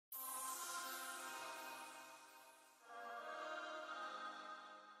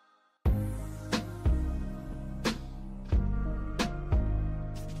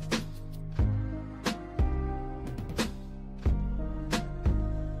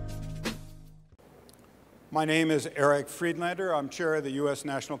My name is Eric Friedlander. I'm chair of the U.S.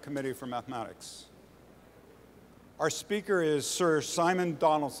 National Committee for Mathematics. Our speaker is Sir Simon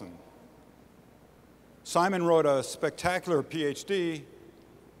Donaldson. Simon wrote a spectacular PhD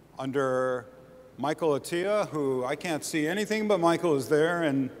under Michael Atiyah, who I can't see anything, but Michael is there,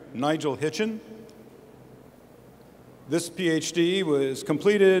 and Nigel Hitchen. This PhD was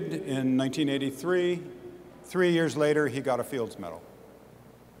completed in 1983. 3 years later, he got a Fields Medal.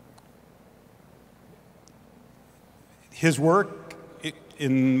 His work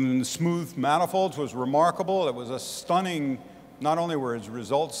in smooth manifolds was remarkable. It was a stunning, not only were his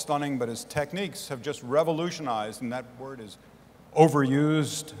results stunning, but his techniques have just revolutionized, and that word is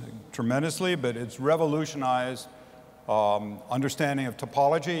overused tremendously, but it's revolutionized understanding of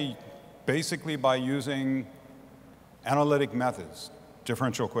topology basically by using analytic methods,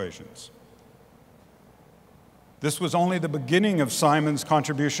 differential equations. This was only the beginning of Simon's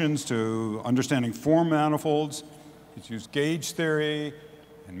contributions to understanding form manifolds. He's used gauge theory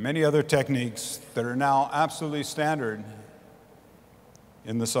and many other techniques that are now absolutely standard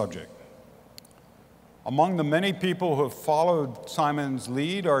in the subject. Among the many people who have followed Simon's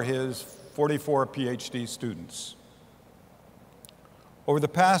lead are his 44 PhD students. Over the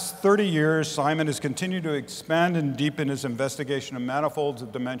past 30 years, Simon has continued to expand and deepen his investigation of manifolds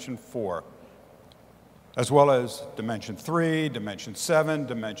of dimension 4, as well as dimension 3, dimension 7,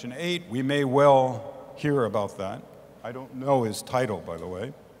 dimension 8. We may well hear about that. I don't know his title, by the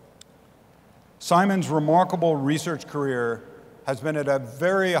way. Simon's remarkable research career has been at a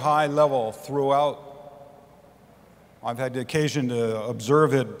very high level throughout. I've had the occasion to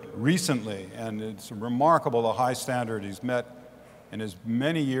observe it recently, and it's remarkable the high standard he's met in his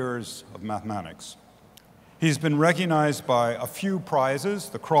many years of mathematics. He's been recognized by a few prizes: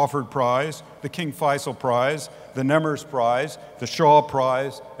 the Crawford Prize, the King Faisal Prize, the Nemers Prize, the Shaw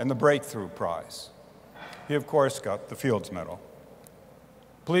Prize, and the Breakthrough Prize. He, of course, got the Fields Medal.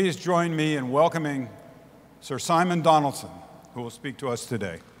 Please join me in welcoming Sir Simon Donaldson, who will speak to us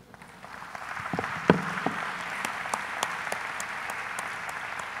today.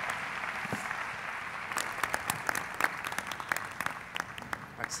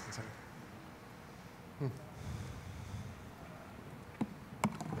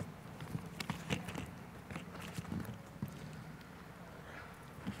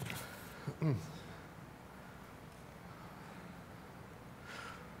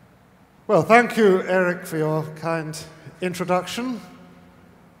 Well, thank you, Eric, for your kind introduction.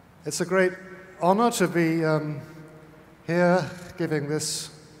 It's a great honor to be here giving this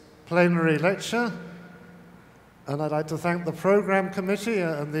plenary lecture, and I'd like to thank the program committee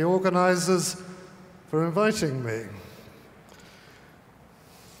and the organizers for inviting me.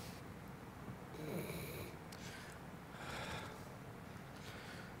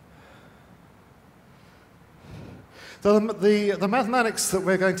 The mathematics that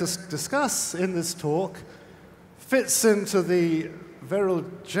we're going to discuss in this talk fits into the very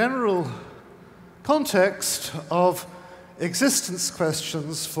general context of existence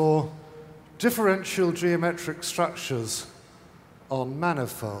questions for differential geometric structures on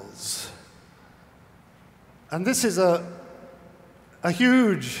manifolds. And this is a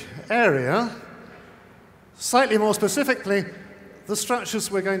huge area. Slightly more specifically, the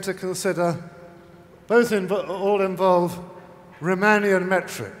structures we're going to consider all involve Riemannian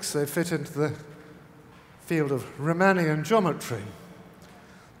metrics. They fit into the field of Riemannian geometry.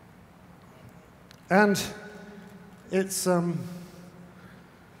 And it's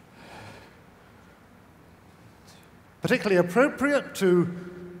particularly appropriate to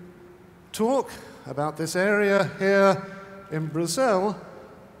talk about this area here in Brazil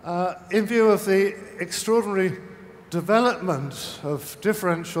in view of the extraordinary development of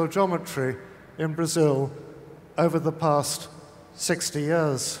differential geometry in Brazil over the past 60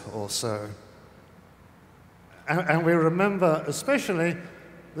 years or so. And we remember especially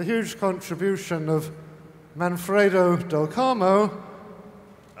the huge contribution of Manfredo del Carmo,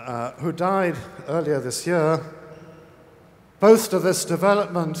 who died earlier this year, both to this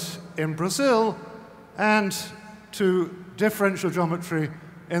development in Brazil and to differential geometry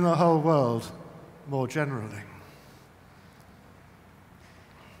in the whole world more generally.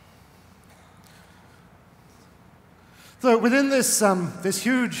 So within this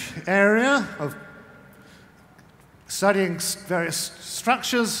huge area of studying various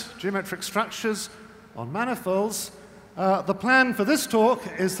structures, geometric structures on manifolds, the plan for this talk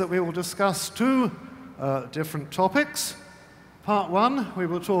is that we will discuss two different topics. Part one, we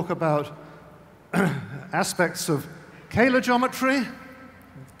will talk about aspects of Kähler geometry in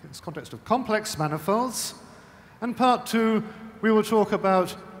this context of complex manifolds. And part two, we will talk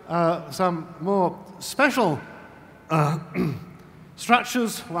about some more special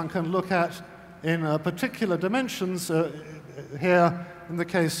structures one can look at in particular dimensions, here in the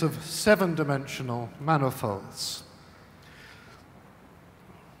case of 7-dimensional manifolds.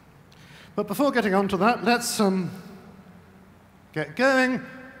 But before getting on to that, let's get going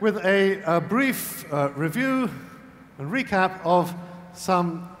with a brief review and recap of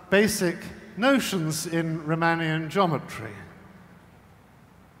some basic notions in Riemannian geometry.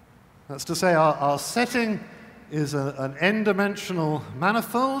 That's to say, our setting is an n-dimensional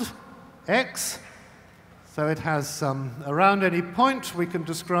manifold, X. So it has, around any point, we can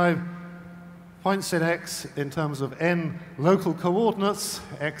describe points in X in terms of n local coordinates,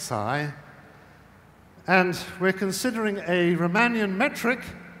 xi. And we're considering a Riemannian metric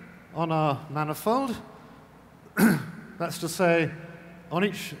on our manifold. That's to say, on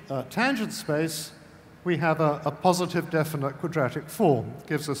each tangent space, we have a positive definite quadratic form. It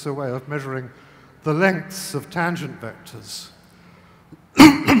gives us a way of measuring the lengths of tangent vectors.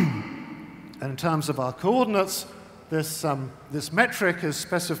 And in terms of our coordinates, this metric is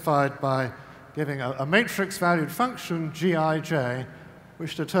specified by giving a matrix-valued function, gij,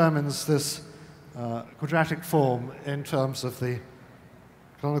 which determines this quadratic form in terms of the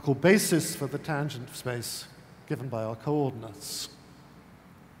canonical basis for the tangent space given by our coordinates.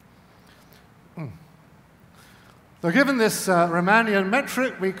 So given this Riemannian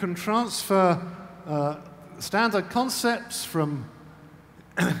metric, we can transfer standard concepts from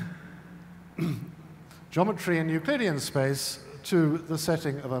geometry in Euclidean space to the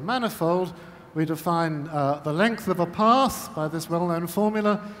setting of a manifold. We define the length of a path by this well-known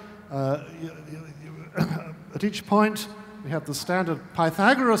formula. At each point, we have the standard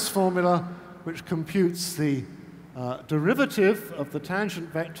Pythagoras formula, which computes the derivative of the tangent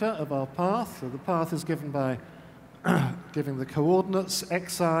vector of our path. So the path is given by giving the coordinates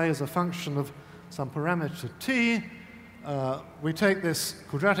xi as a function of some parameter t. We take this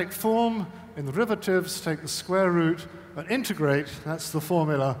quadratic form in the derivatives, take the square root, and integrate. That's the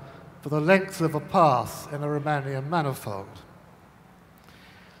formula for the length of a path in a Riemannian manifold.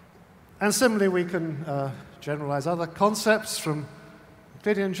 And similarly, we can generalize other concepts from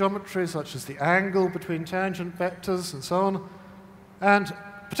Euclidean geometry, such as the angle between tangent vectors and so on. And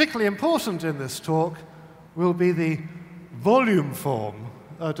particularly important in this talk will be the volume form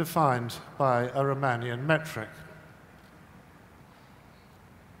defined by a Riemannian metric.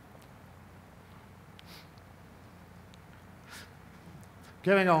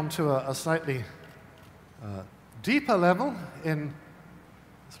 Going on to a slightly deeper level in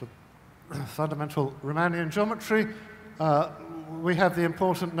sort of fundamental Riemannian geometry, we have the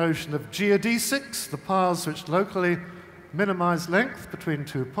important notion of geodesics, the paths which locally minimize length between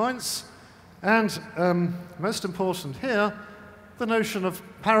 2 points, and most important here, the notion of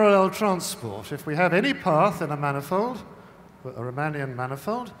parallel transport. If we have any path in a manifold, a Riemannian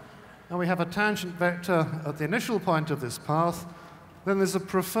manifold, and we have a tangent vector at the initial point of this path, then there's a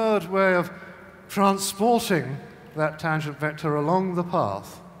preferred way of transporting that tangent vector along the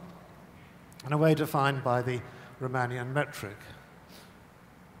path, in a way defined by the Riemannian metric.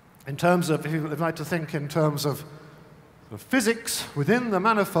 In terms of, if you'd like to think in terms of physics within the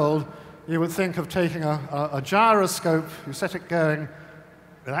manifold, you would think of taking a gyroscope, you set it going,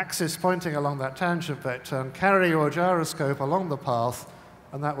 an axis pointing along that tangent vector, and carry your gyroscope along the path,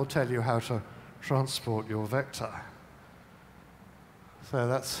 and that will tell you how to transport your vector. So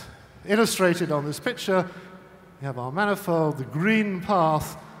that's illustrated on this picture. We have our manifold, the green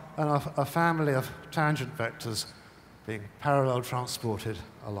path, and a family of tangent vectors being parallel transported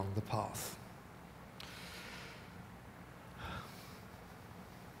along the path.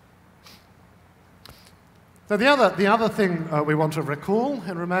 So the other thing we want to recall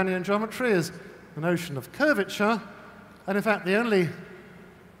in Riemannian geometry is the notion of curvature. And in fact, the only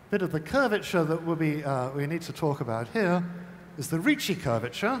bit of the curvature that we need to talk about here is the Ricci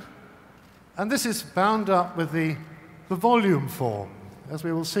curvature. And this is bound up with the volume form, as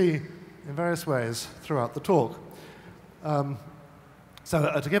we will see in various ways throughout the talk.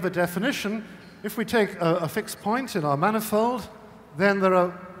 So to give a definition, if we take a fixed point in our manifold, then there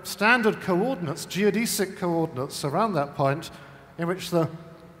are standard coordinates, geodesic coordinates around that point, in which the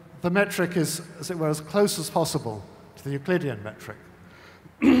metric is, as it were, as close as possible to the Euclidean metric.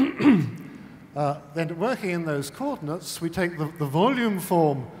 Then working in those coordinates, we take the volume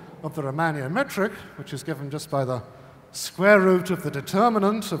form of the Riemannian metric, which is given just by the square root of the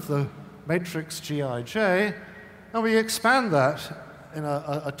determinant of the matrix Gij, and we expand that in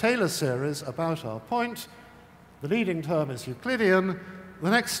a Taylor series about our point. The leading term is Euclidean. The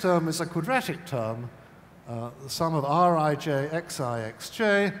next term is a quadratic term, the sum of Rij, Xi,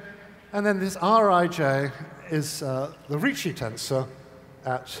 Xj, and then this Rij is the Ricci tensor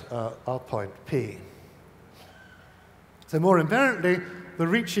at our point P. So more invariantly, the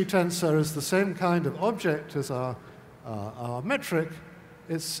Ricci tensor is the same kind of object as our metric.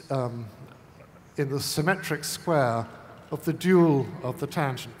 It's in the symmetric square of the dual of the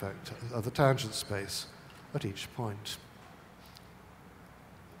tangent vector, of the tangent space at each point.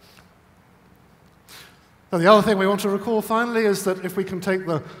 Now, the other thing we want to recall finally is that if we can take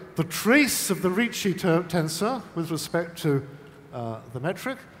the trace of the Ricci tensor with respect to the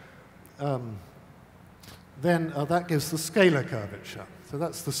metric, then that gives the scalar curvature. So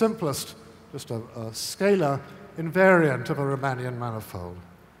that's the simplest, just a scalar invariant of a Riemannian manifold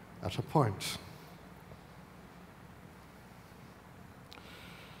at a point.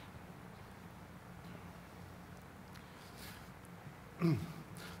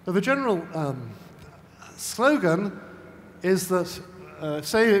 So the general slogan is that,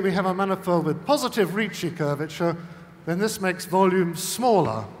 say we have a manifold with positive Ricci curvature, then this makes volumes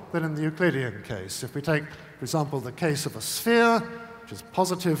smaller than in the Euclidean case. If we take, for example, the case of a sphere, which is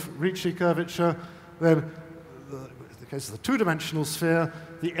positive Ricci curvature, then in the case of the two-dimensional sphere,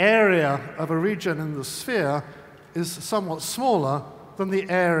 the area of a region in the sphere is somewhat smaller than the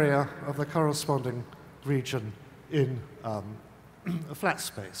area of the corresponding region in a flat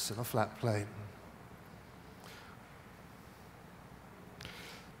space, in a flat plane.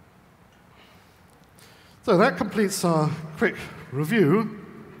 So that completes our quick review,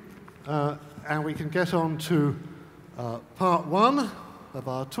 and we can get on to part one of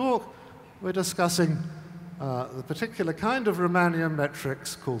our talk. We're discussing the particular kind of Riemannian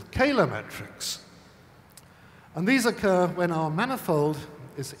metrics called Kähler metrics. And these occur when our manifold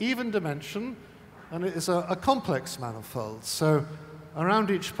is even dimension, and it is a complex manifold. So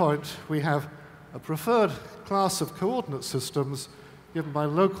around each point, we have a preferred class of coordinate systems given by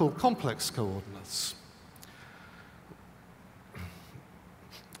local complex coordinates.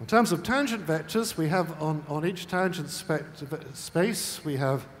 In terms of tangent vectors, we have on each tangent space, we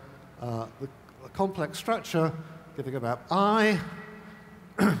have a complex structure giving a map I,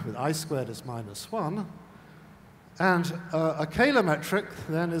 with I squared is -1. And a Kähler metric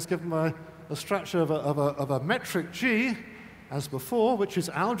then is given by a structure of a metric G, as before, which is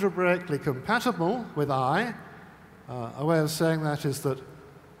algebraically compatible with I. A way of saying that is that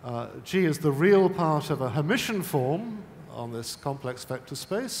G is the real part of a Hermitian form on this complex vector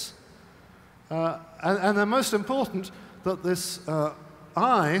space. And then most important, that this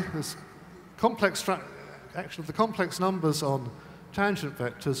I, this complex actually the complex numbers on tangent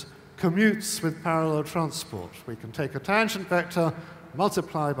vectors commutes with parallel transport. We can take a tangent vector,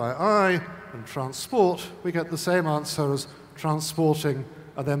 multiply by I, and transport. We get the same answer as transporting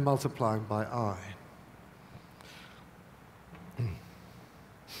and then multiplying by I.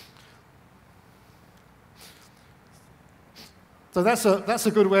 So that's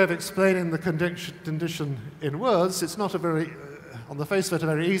a good way of explaining the condition in words. It's not a very, on the face of it, a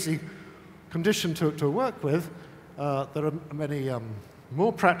very easy condition to work with. There are many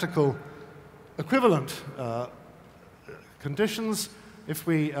more practical equivalent conditions. If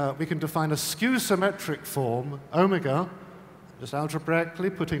we can define a skew-symmetric form, omega, just algebraically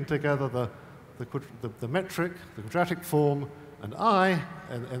putting together the metric, the quadratic form, and I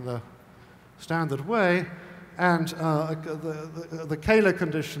in the standard way, and the Kähler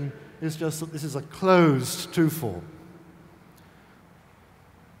condition is just that this is a closed two-form.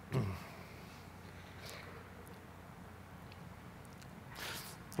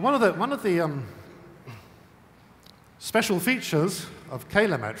 One of the special features of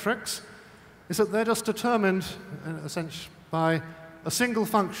Kähler metrics is that they're just determined, in a sense, by a single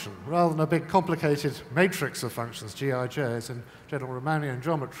function, rather than a big complicated matrix of functions, Gij, in general Riemannian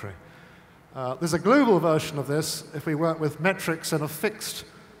geometry. There's a global version of this if we work with metrics in a fixed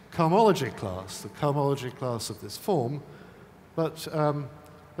cohomology class, the cohomology class of this form. But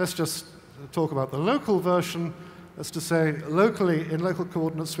let's just talk about the local version. That's to say, locally, in local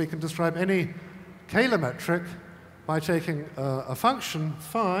coordinates, we can describe any Kähler metric by taking a function,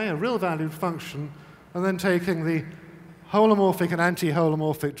 phi, a real-valued function, and then taking the holomorphic and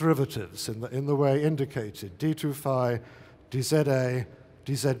anti-holomorphic derivatives in the way indicated, d2 phi, dza,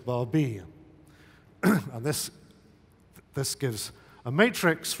 dz bar b. And this gives a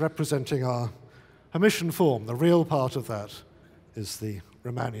matrix representing our Hermitian form. The real part of that is the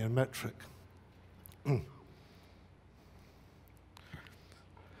Riemannian metric.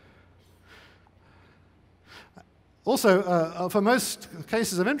 Also, for most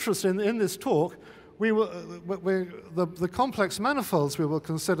cases of interest in this talk, the complex manifolds we will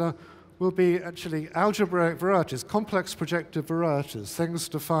consider will be actually algebraic varieties, complex projective varieties, things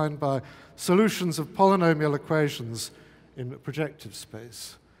defined by solutions of polynomial equations in projective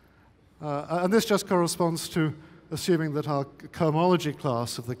space. And this just corresponds to assuming that our cohomology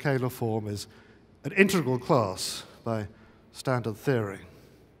class of the Kähler form is an integral class by standard theory.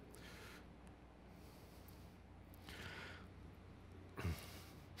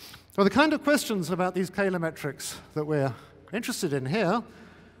 So the kind of questions about these Kähler metrics that we're interested in here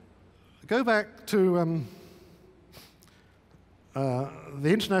go back to the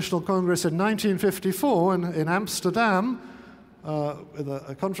International Congress in 1954 in Amsterdam, with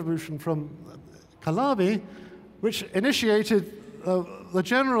a contribution from Calabi, which initiated the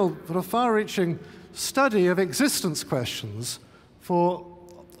general, far-reaching study of existence questions for,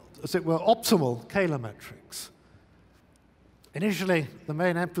 as it were, optimal Kähler metrics. Initially, the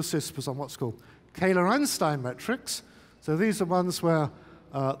main emphasis was on what's called Kähler-Einstein metrics. So these are ones where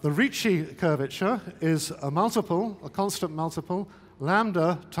the Ricci curvature is a multiple, a constant multiple,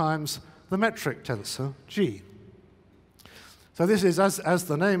 lambda times the metric tensor G. So this is, as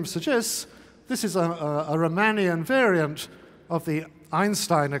the name suggests, this is a Riemannian variant of the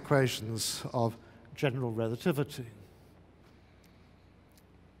Einstein equations of general relativity.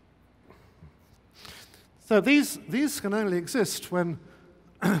 So these can only exist when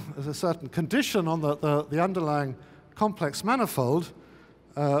there's a certain condition on the underlying complex manifold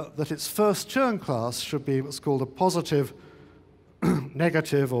that its first Chern class should be what's called a positive,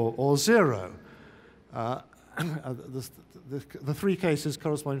 negative, or zero. The three cases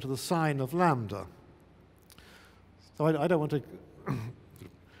corresponding to the sign of lambda. So I don't want to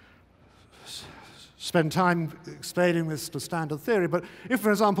spend time explaining this to standard theory, but if,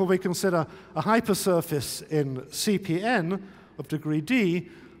 for example, we consider a hypersurface in CPn of degree d,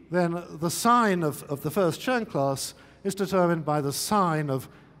 then the sign of the first Chern class is determined by the sign of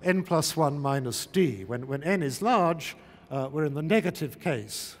n plus 1 minus d. When n is large, we're in the negative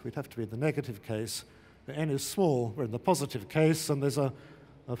case. We'd have to be in the negative case. When n is small, we're in the positive case, and there's a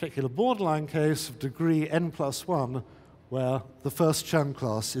particular borderline case of degree n plus 1 where the first Chern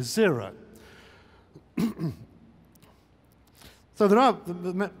class is 0. So there are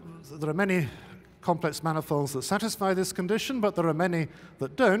many complex manifolds that satisfy this condition, but there are many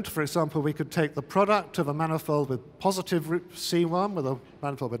that don't. For example, we could take the product of a manifold with positive C1 with a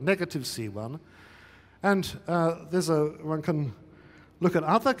manifold with negative C1, and one can look at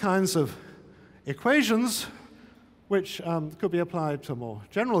other kinds of equations which could be applied to more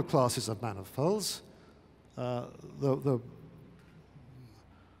general classes of manifolds. That's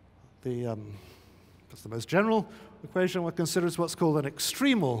the most general equation one considers what's called an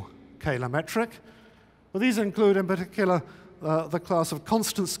extremal Kähler metric. Well, these include, in particular, the class of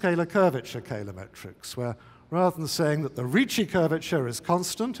constant scalar curvature Kähler metrics, where rather than saying that the Ricci curvature is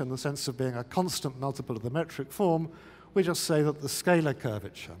constant, in the sense of being a constant multiple of the metric form, we just say that the scalar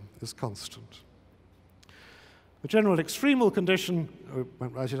curvature is constant. The general extremal condition, we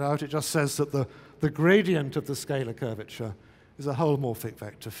won't write it out, it just says that the gradient of the scalar curvature is a holomorphic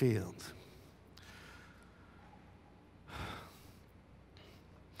vector field.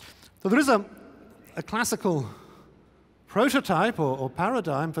 So there is a classical prototype or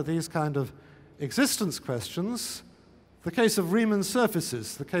paradigm for these kind of existence questions, the case of Riemann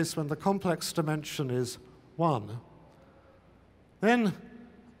surfaces, the case when the complex dimension is 1. Then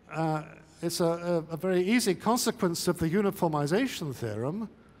it's a very easy consequence of the uniformization theorem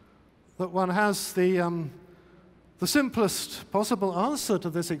that one has the simplest possible answer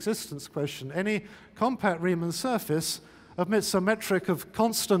to this existence question. Any compact Riemann surface admits a metric of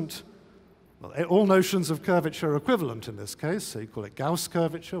constant. Well, all notions of curvature are equivalent in this case, so you call it Gauss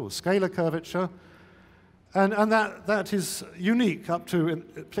curvature or scalar curvature. And that is unique up to,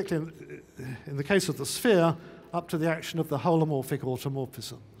 particularly in the case of the sphere, up to the action of the holomorphic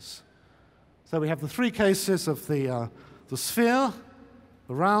automorphisms. So we have the three cases of the sphere,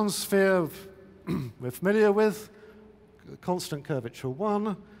 the round sphere we're familiar with, constant curvature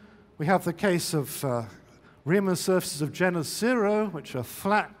 1. We have the case of Riemann surfaces of genus 0, which are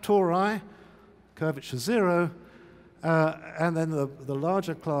flat tori, curvature 0, and then the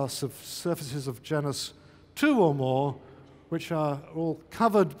larger class of surfaces of genus 2 or more, which are all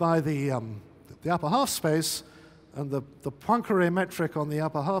covered by the upper half space, and the Poincare metric on the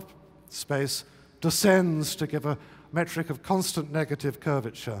upper half space descends to give a metric of constant negative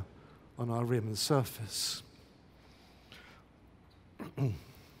curvature on our Riemann surface.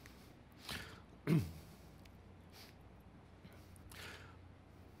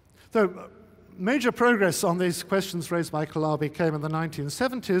 So, major progress on these questions raised by Calabi came in the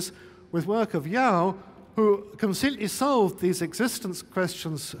 1970s with work of Yao, who completely solved these existence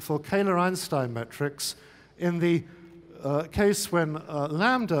questions for Kähler-Einstein metrics in the case when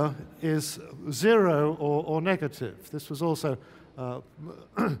lambda is 0 or negative. This was also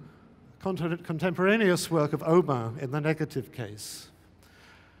contemporaneous work of Aubin in the negative case.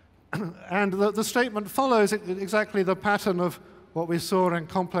 And the statement follows exactly the pattern of what we saw in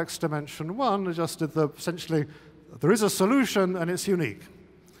complex dimension 1, adjusted essentially, there is a solution and it's unique,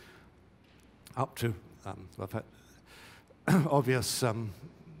 up to obvious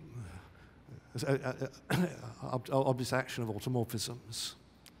obvious action of automorphisms.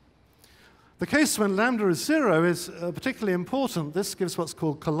 The case when lambda is 0 is particularly important. This gives what's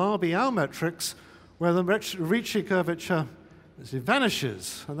called Calabi-Yau metrics, where the Ricci curvature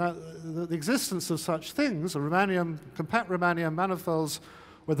vanishes. And the existence of such things, compact Riemannian manifolds,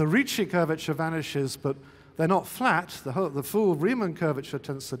 where the Ricci curvature vanishes, but they're not flat, the full Riemann curvature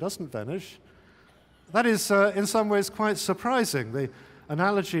tensor doesn't vanish. That is, in some ways, quite surprising. The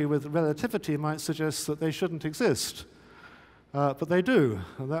analogy with relativity might suggest that they shouldn't exist. But they do.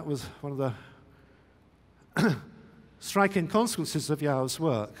 And that was one of the striking consequences of Yau's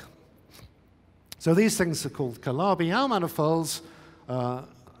work. So these things are called Calabi-Yau manifolds,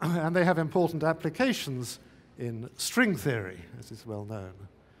 and they have important applications in string theory, as is well known.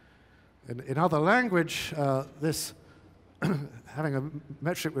 In other language, this having a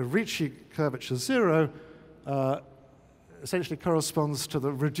metric with Ricci curvature 0 essentially corresponds to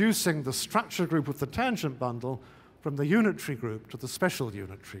the reducing the structure group of the tangent bundle from the unitary group to the special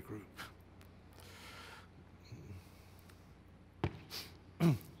unitary group.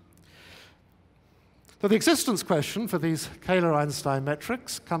 So the existence question for these Kähler-Einstein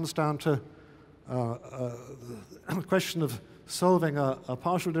metrics comes down to a question of solving a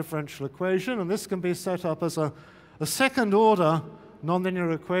partial differential equation, and this can be set up as a second-order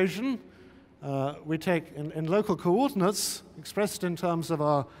nonlinear equation. We take, in local coordinates, expressed in terms of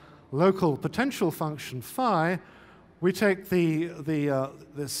our local potential function phi, we take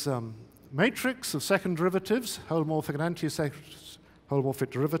this matrix of second derivatives, holomorphic and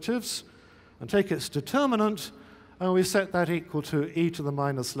anti-holomorphic derivatives, and take its determinant, and we set that equal to e to the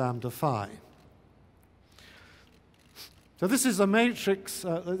minus lambda phi. So this is a matrix,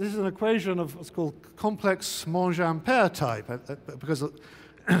 this is an equation of what's called complex Monge-Ampère type, because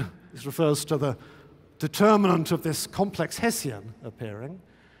this refers to the determinant of this complex Hessian appearing,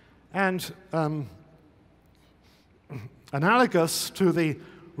 and analogous to the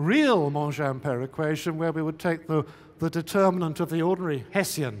real Monge-Ampère equation, where we would take the determinant of the ordinary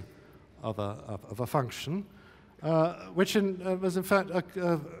Hessian of a function, which was in fact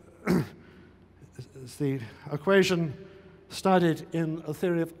is the equation studied in a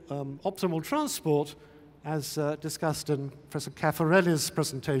theory of optimal transport, as discussed in Professor Caffarelli's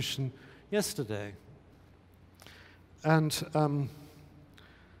presentation yesterday. And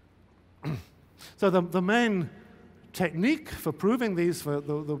so the main technique for proving these,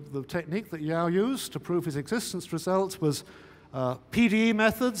 the technique that Yau used to prove his existence results was PDE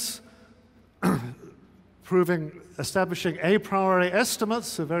methods, establishing a priori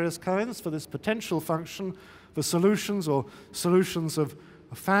estimates of various kinds for this potential function for solutions, or solutions of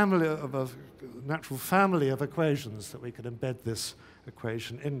a natural family of equations that we could embed this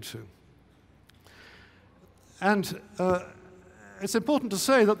equation into. And it's important to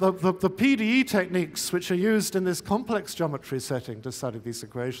say that the PDE techniques which are used in this complex geometry setting to study these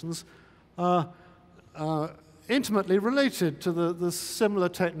equations are intimately related to the similar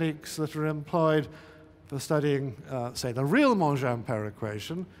techniques that are employed for studying, say, the real Monge-Ampère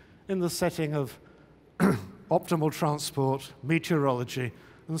equation in the setting of optimal transport, meteorology,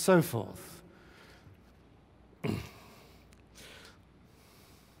 and so forth.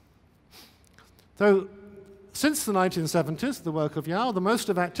 So, since the 1970s, the work of Yau, the most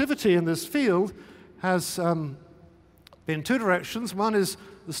of activity in this field has been two directions. One is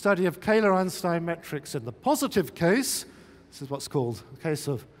the study of Kähler-Einstein metrics in the positive case. This is what's called the case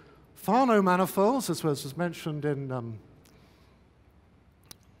of Fano manifolds, as was mentioned in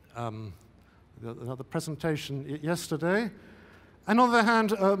the presentation yesterday. And on the other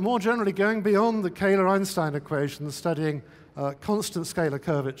hand, more generally going beyond the Kähler-Einstein equations, studying constant scalar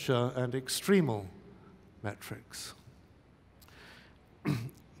curvature and extremal metrics. And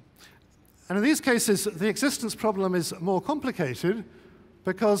in these cases, the existence problem is more complicated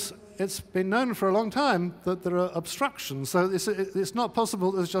because it's been known for a long time that there are obstructions. So it's not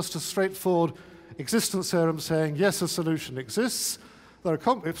possible there's just a straightforward existence theorem saying, yes, a solution exists. There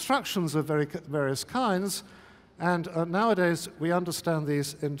are obstructions of various kinds, and nowadays we understand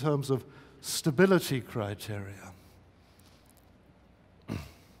these in terms of stability criteria.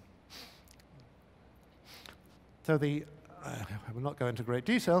 So I will not go into great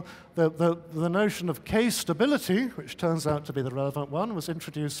detail. The notion of K-stability, which turns out to be the relevant one, was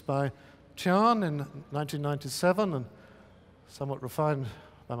introduced by Tian in 1997 and somewhat refined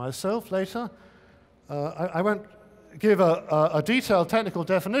by myself later. I won't give a detailed technical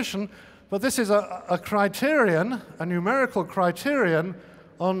definition, but this is a criterion, a numerical criterion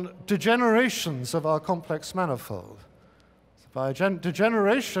on degenerations of our complex manifold. So by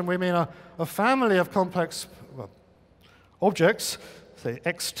degeneration, we mean a family of complex objects, say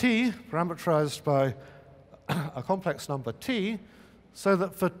xt, parameterized by a complex number t, so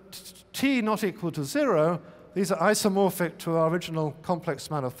that for t not equal to 0, these are isomorphic to our original complex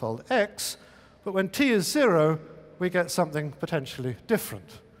manifold x, but when t is 0, we get something potentially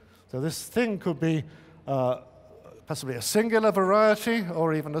different. So this thing could be possibly a singular variety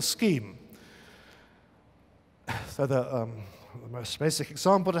or even a scheme. So the most basic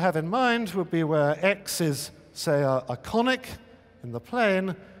example to have in mind would be where x is, say, a conic in the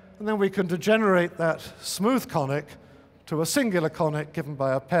plane, and then we can degenerate that smooth conic to a singular conic given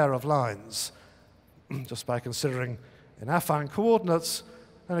by a pair of lines, just by considering in affine coordinates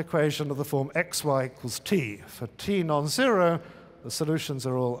an equation of the form xy equals t. For t non-zero, the solutions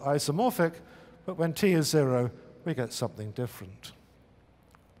are all isomorphic, but when t is 0, we get something different.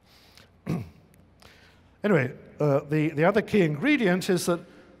 Anyway, the other key ingredient is that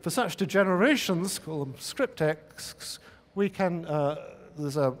for such degenerations, call them script x, we can,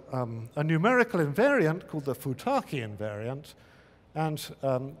 there's a numerical invariant called the Futaki invariant, and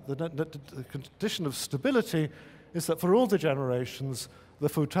the condition of stability is that for all degenerations, the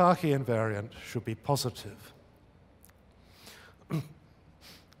Futaki invariant should be positive.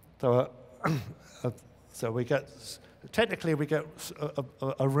 So we get, technically we get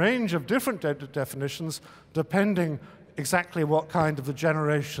a range of different definitions depending exactly what kind of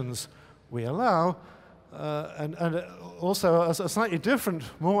degenerations we allow, and also a slightly different,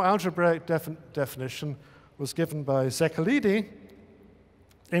 more algebraic definition was given by Zekalidi,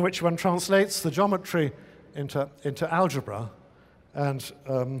 in which one translates the geometry into algebra, and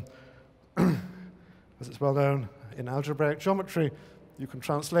as it's well known in algebraic geometry, you can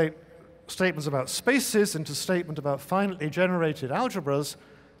translate statements about spaces into statements about finitely generated algebras,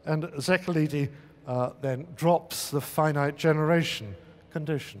 and Zekalidi then drops the finite generation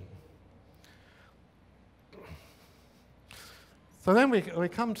condition. So then we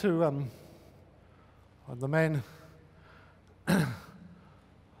come to the main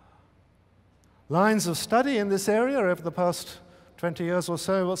lines of study in this area over the past 20 years or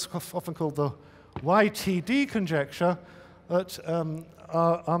so, what's often called the YTD conjecture, that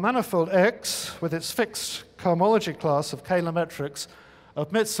our manifold X, with its fixed cohomology class of Kähler metrics,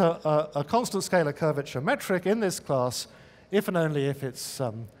 admits a constant scalar curvature metric in this class if and only if it's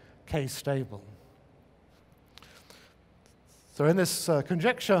K-stable. So in this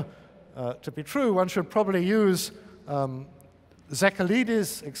conjecture to be true, one should probably use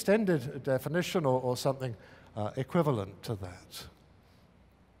Zekalidi's extended definition or something equivalent to that.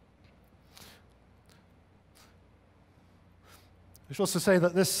 I should also say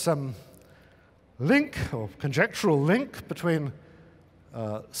that this link, or conjectural link, between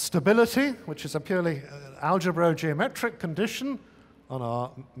stability, which is a purely algebro-geometric condition on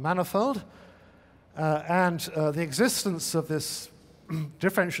our manifold, and the existence of this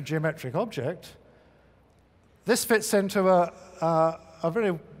differential geometric object, this fits into a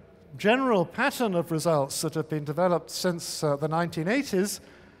very general pattern of results that have been developed since the 1980s,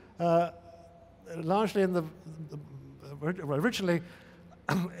 largely in originally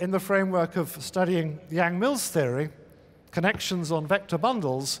in the framework of studying Yang-Mills theory, connections on vector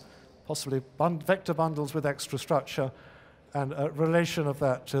bundles, possibly vector bundles with extra structure, and a relation of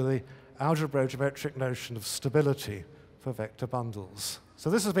that to the algebro-geometric notion of stability for vector bundles. So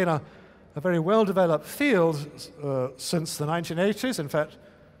this has been a very well-developed field since the 1980s, in fact,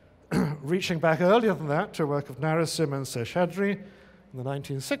 reaching back earlier than that to work of Narasim and Seshadri in the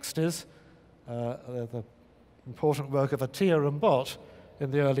 1960s, the important work of Atiyah and Bott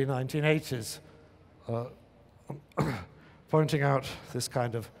in the early 1980s, pointing out this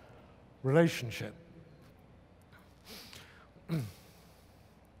kind of relationship.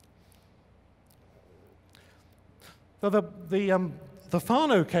 So the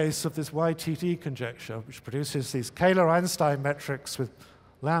Fano case of this YTD conjecture, which produces these Kähler-Einstein metrics with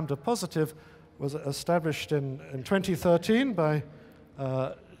lambda positive, was established in 2013 by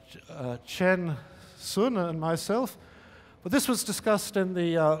Chen Sun and myself. But this was discussed in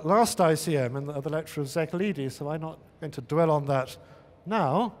the last ICM, in the lecture of Zekalidi, so I'm not going to dwell on that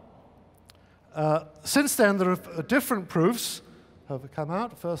now. Since then, there are different proofs have come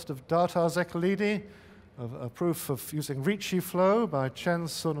out. First of Datar Zekalidi, a proof of using Ricci flow by Chen,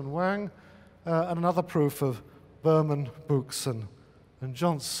 Sun, and Wang, and another proof of Berman, Books, and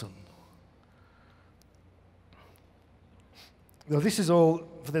Johnson. Now, this is all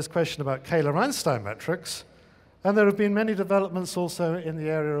for this question about Kähler-Einstein metrics, and there have been many developments also in the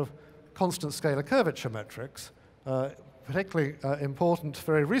area of constant scalar curvature metrics, particularly important,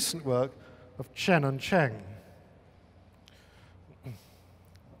 very recent work of Chen and Cheng.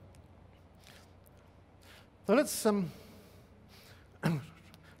 So let's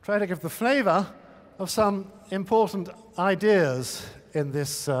try to give the flavor of some important ideas in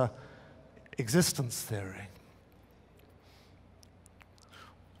this existence theory.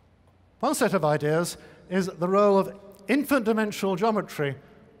 One set of ideas is the role of infinite dimensional geometry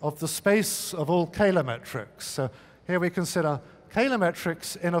of the space of all Kähler metrics. So here we consider Kähler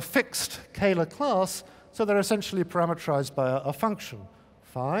metrics in a fixed Kähler class, so they're essentially parameterized by a function,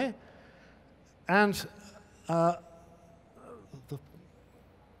 phi. And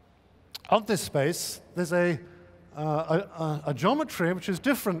of this space, there's a geometry which is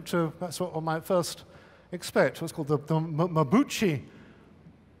different to, that's what one might first expect. What's called the Mabuchi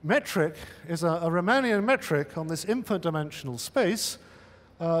metric is a Riemannian metric on this infinite dimensional space,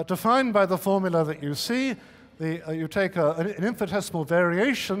 defined by the formula that you see. You take an infinitesimal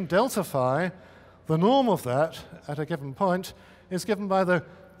variation, delta phi. The norm of that at a given point is given by the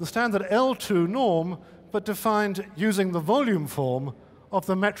standard L2 norm, but defined using the volume form of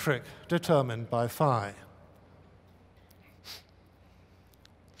the metric determined by phi.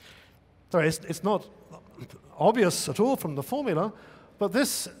 So it's not obvious at all from the formula, but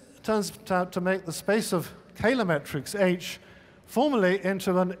this turns out to make the space of Kähler metrics H formally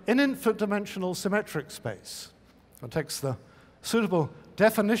into an infinite dimensional symmetric space. One takes the suitable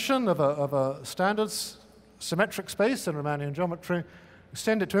definition of a standard symmetric space in Riemannian geometry,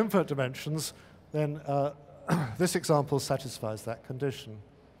 extend it to infinite dimensions, then this example satisfies that condition.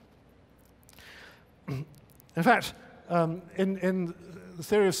 In fact, in the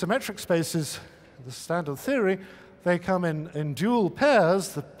theory of symmetric spaces, the standard theory, they come in dual pairs.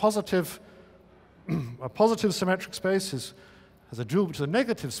 The positive, a positive symmetric space has a dual to the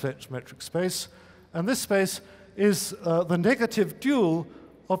negative symmetric space, and this space is the negative dual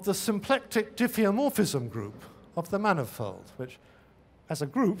of the symplectic diffeomorphism group of the manifold, which, as a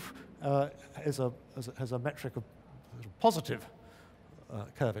group, has a metric of positive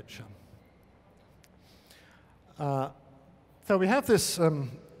curvature. So we have this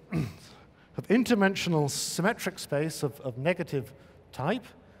interdimensional symmetric space of negative type.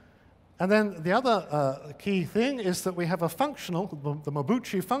 And then the other key thing is that we have a functional, the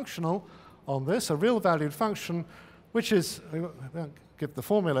Mabuchi functional on this, a real valued function, which is, I won't give the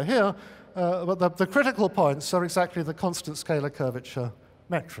formula here, but the critical points are exactly the constant scalar curvature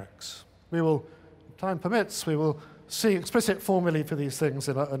metrics. We will, if time permits, we will see explicit formulae for these things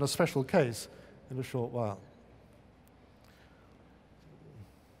in a special case in a short while.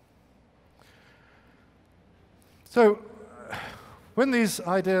 So, when these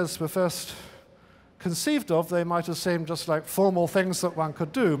ideas were first conceived of, they might have seemed just like formal things that one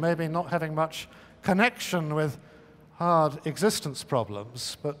could do, maybe not having much connection with hard existence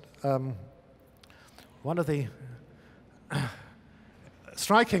problems. But one of the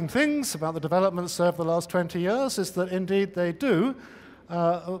striking things about the developments over the last 20 years is that indeed they do.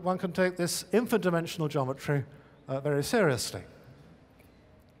 One can take this infinite dimensional geometry very seriously.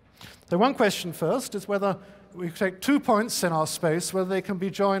 So one question first is whether we take 2 points in our space, whether they can be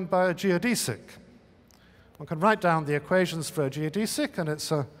joined by a geodesic. One can write down the equations for a geodesic, and it's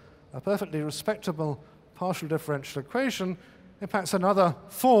a perfectly respectable partial differential equation. In fact, it's another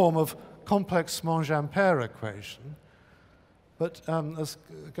form of complex Monge-Ampère equation. But as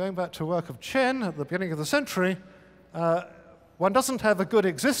going back to work of Chen at the beginning of the century, one doesn't have a good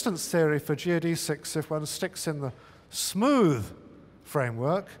existence theory for geodesics if one sticks in the smooth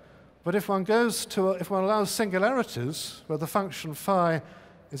framework. But if one goes to, if one allows singularities where the function phi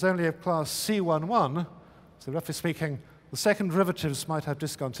is only of class C11, so roughly speaking, the second derivatives might have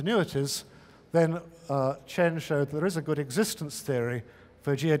discontinuities, then Chen showed there is a good existence theory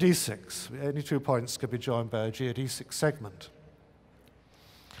for geodesics. Any 2 points could be joined by a geodesic segment.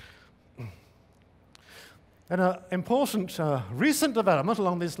 And an important recent development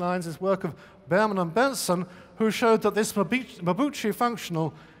along these lines is work of Berman and Benson, who showed that this Mabuchi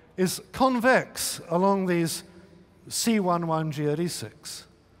functional is convex along these C11 geodesics.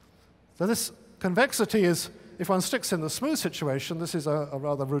 So this convexity is, if one sticks in the smooth situation, this is a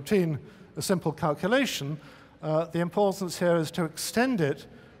rather routine, a simple calculation. The importance here is to extend it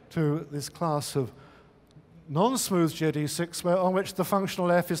to this class of non-smooth geodesics on which the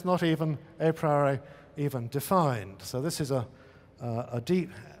functional f is not even a priori even defined. So this is a deep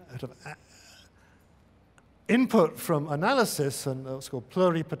sort of input from analysis and what's called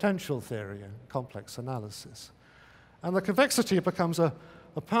pluripotential theory and complex analysis. And the convexity becomes a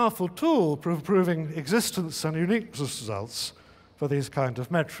powerful tool for proving existence and uniqueness results for these kind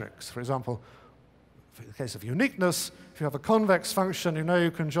of metrics. For example, in the case of uniqueness, if you have a convex function, you know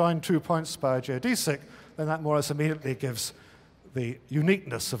you can join 2 points by a geodesic, then that more or less immediately gives the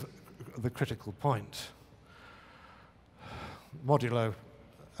uniqueness of the critical point, modulo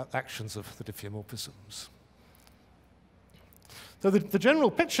actions of the diffeomorphisms. So the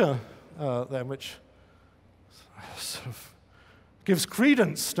general picture then, which sort of gives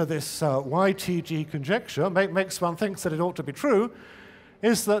credence to this YTG conjecture, makes one think that it ought to be true,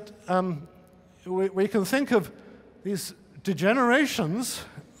 is that we can think of these degenerations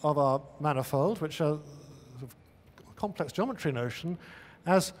of our manifold, which are a complex geometry notion,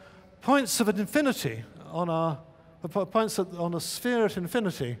 as points of infinity on on a sphere at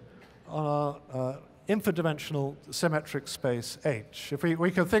infinity on our infinite-dimensional symmetric space H. If we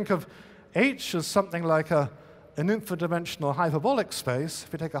can think of H as something like an infinite-dimensional hyperbolic space,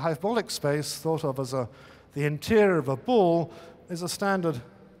 if we take a hyperbolic space thought of as the interior of a ball, is a standard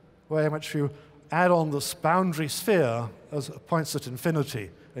way in which you add on this boundary sphere as points at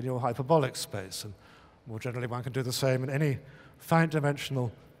infinity in your hyperbolic space. And more generally, one can do the same in any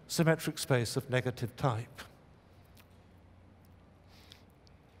finite-dimensional symmetric space of negative type.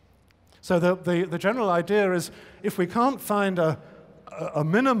 So the general idea is, if we can't find a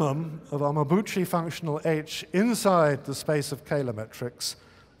minimum of our Mabuchi functional H inside the space of Kähler metrics,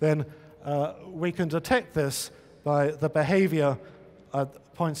 then we can detect this by the behavior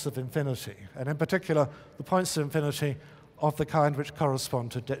at points of infinity, and in particular, the points of infinity of the kind which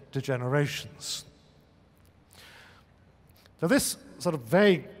correspond to degenerations. So this sort of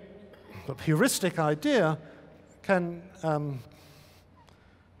vague heuristic idea can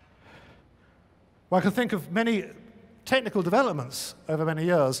one can think of many technical developments over many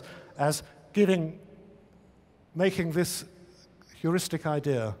years as making this heuristic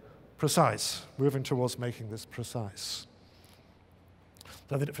idea precise, moving towards making this precise.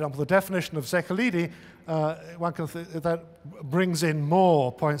 So, for example, the definition of Zeccolidi, one can that brings in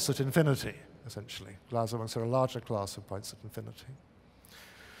more points at infinity, essentially, allows one to a larger class of points at infinity.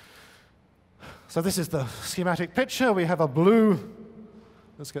 So this is the schematic picture. We have a blue,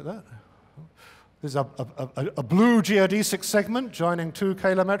 let's get that. This is a blue geodesic segment joining 2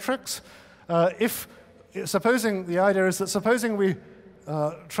 Kähler metrics. Supposing the idea is that supposing we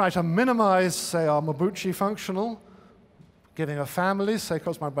try to minimize, say, our Mabuchi functional, giving a family, say,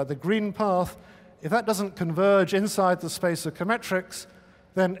 corresponded by the green path, if that doesn't converge inside the space of chemetrics,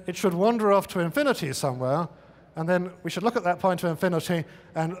 then it should wander off to infinity somewhere, and then we should look at that point of infinity,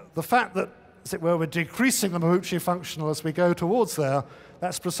 and the fact that, as it were, we're decreasing the Mabuchi functional as we go towards there,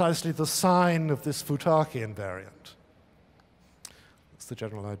 that's precisely the sign of this Futaki invariant. That's the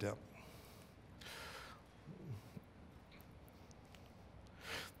general idea.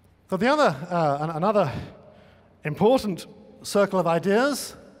 So the other, another important circle of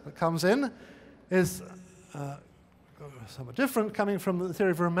ideas that comes in is somewhat different, coming from the theory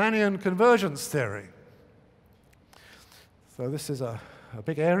of Riemannian convergence theory. So this is a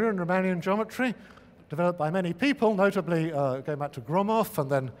big area in Riemannian geometry, developed by many people, notably going back to Gromov and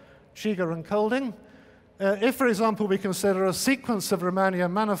then Chigger and Kolding. If, for example, we consider a sequence of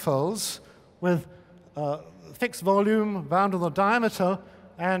Riemannian manifolds with fixed volume, bound on the diameter,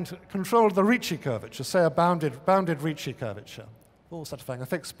 and control of the Ricci curvature, say a bounded Ricci curvature, all satisfying a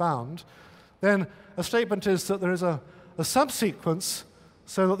fixed bound, then a statement is that there is a subsequence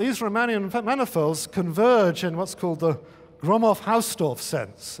so that these Riemannian manifolds converge in what's called the Gromov-Hausdorff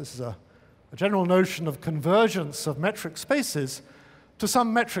sense. This is a general notion of convergence of metric spaces to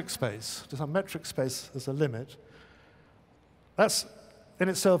some metric space as a limit. That's in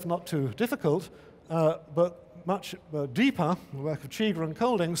itself not too difficult, but much deeper. The work of Chigger and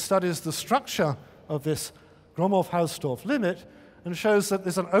Kolding studies the structure of this Gromov-Hausdorff limit and shows that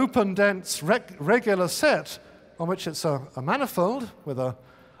there's an open, dense, regular set on which it's a manifold with a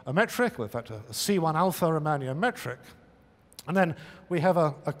metric, or in fact a C1 alpha Riemannian metric. And then we have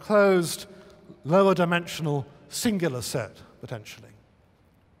a closed, lower dimensional singular set, potentially.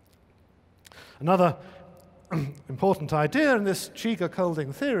 Another important idea in this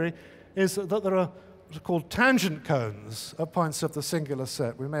Chigger-Kolding theory is that there are what are called tangent cones at points of the singular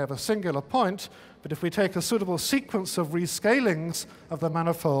set. We may have a singular point, but if we take a suitable sequence of rescalings of the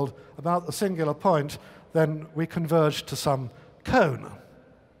manifold about the singular point, then we converge to some cone.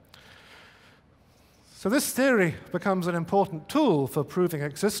 So this theory becomes an important tool for proving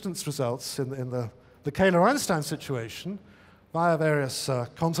existence results in the the Kähler-Einstein situation via various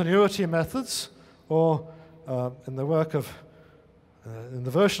continuity methods, or in the work of, in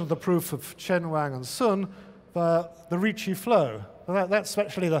the version of the proof of Chen, Wang, and Sun, via the Ricci flow. That's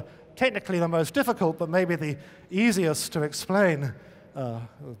actually technically the most difficult, but maybe the easiest to explain.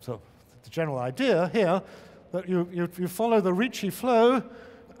 So the general idea here, that you follow the Ricci flow,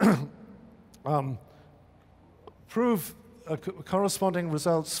 prove corresponding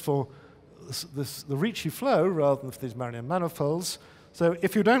results for the Ricci flow rather than for these Marian manifolds. So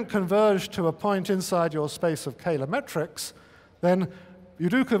if you don't converge to a point inside your space of Kähler metrics, then you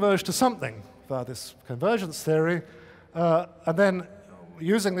do converge to something via this convergence theory, and then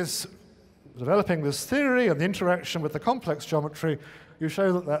using this, developing this theory and the interaction with the complex geometry, you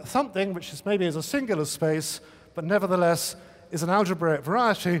show that something, which is maybe is a singular space, but nevertheless is an algebraic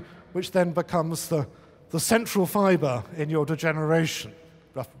variety, which then becomes the central fiber in your degeneration,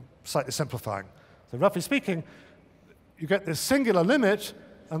 slightly simplifying. So roughly speaking, you get this singular limit,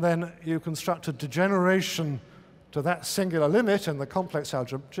 and then you construct a degeneration to that singular limit in the complex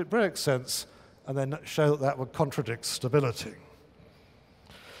algebraic sense, and then show that would contradict stability.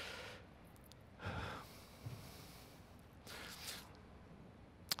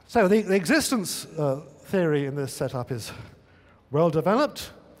 So the existence theory in this setup is well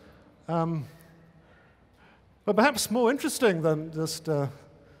developed, but perhaps more interesting than just the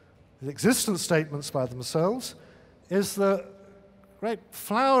existence statements by themselves is the great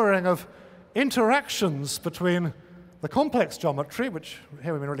flowering of interactions between the complex geometry, which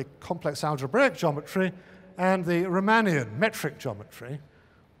here we mean really complex algebraic geometry, and the Riemannian metric geometry,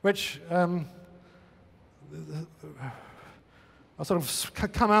 which sort of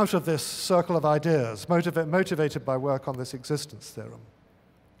come out of this circle of ideas, motivated by work on this existence theorem.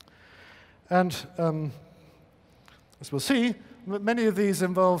 And as we'll see, many of these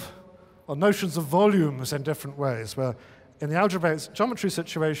involve notions of volumes in different ways, where in the algebraic geometry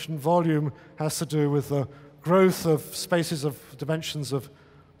situation, volume has to do with the growth of spaces of dimensions of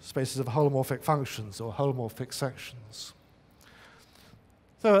spaces of holomorphic functions or holomorphic sections.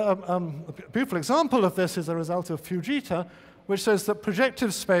 So a beautiful example of this is a result of Fujita, which says that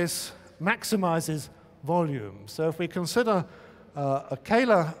projective space maximizes volume. So if we consider a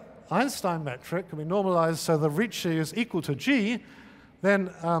Kähler-Einstein metric, and we normalize so the Ricci is equal to G, then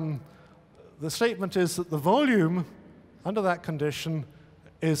the statement is that the volume under that condition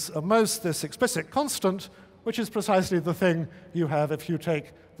is at most this explicit constant, which is precisely the thing you have if you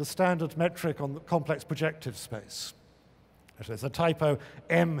take the standard metric on the complex projective space. Actually, there's a typo.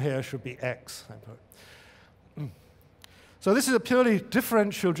 M here should be X. So this is a purely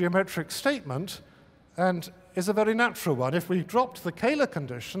differential geometric statement and is a very natural one. If we dropped the Kähler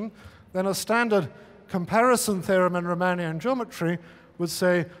condition, then a standard comparison theorem in Riemannian geometry would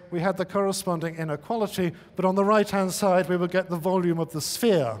say we had the corresponding inequality, but on the right-hand side we would get the volume of the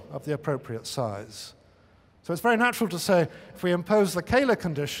sphere of the appropriate size. So it's very natural to say if we impose the Kähler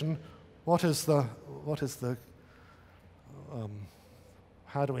condition,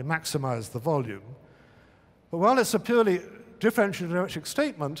 how do we maximize the volume? But while it's a purely differential geometric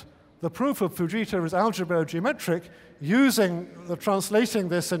statement, the proof of Fujita is algebro-geometric, translating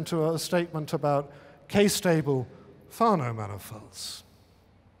this into a statement about k-stable Fano manifolds.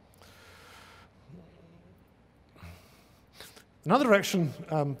 Another direction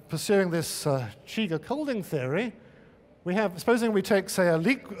pursuing this Cheeger-Kolding theory, we have, supposing we take, say,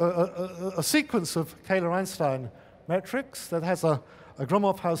 a sequence of Kähler-Einstein metrics that has a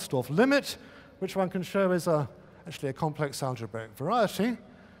Gromov-Hausdorff limit, which one can show is actually a complex algebraic variety.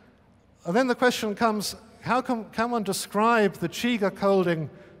 And then the question comes, how can one describe the Cheeger-Kolding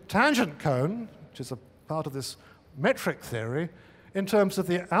tangent cone, which is a part of this metric theory, in terms of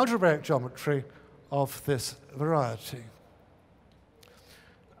the algebraic geometry of this variety?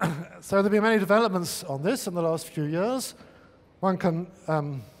 So there have been many developments on this in the last few years. One can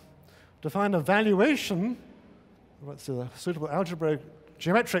define a valuation, what's a suitable algebraic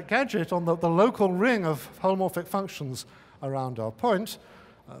geometric gadget on the local ring of holomorphic functions around our point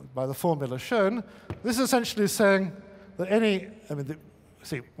by the formula shown. This is essentially saying that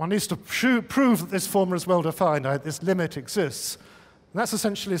one needs to prove that this formula is well defined, this limit exists. And that's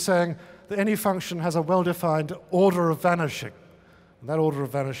essentially saying that any function has a well-defined order of vanishing. And that order of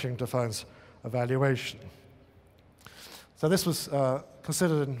vanishing defines a valuation. So this was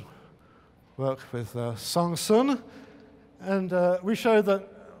considered in work with Song Sun. And we showed that,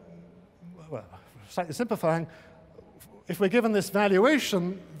 well, slightly simplifying, if we're given this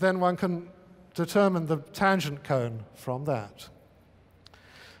valuation, then one can determine the tangent cone from that.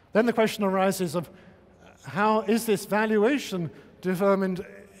 Then the question arises of how is this valuation determined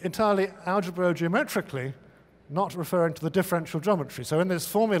entirely algebrogeometrically, not referring to the differential geometry. So in this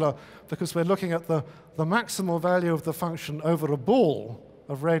formula, because we're looking at the maximal value of the function over a ball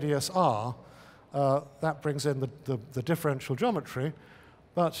of radius r, that brings in the differential geometry.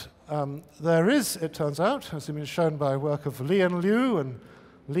 But there is, it turns out, as has been shown by work of Li and Liu and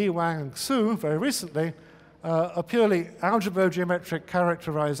Li, Wang, and Xu very recently, a purely algebrogeometric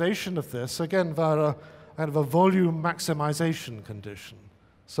characterization of this, again via a kind of a volume maximization condition.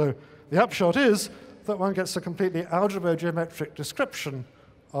 So the upshot is that one gets a completely algebrogeometric description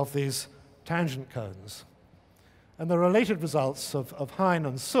of these tangent cones. And the related results of Hein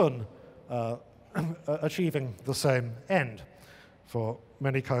and Sun achieving the same end for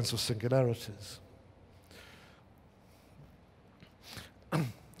many kinds of singularities.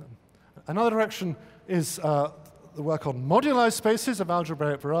 Another direction is the work on moduli spaces of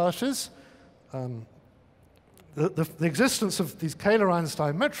algebraic varieties. The existence of these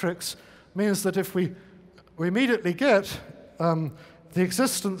Kähler-Einstein metrics means that if we immediately get the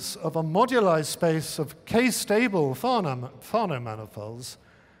existence of a moduli space of k-stable Fano manifolds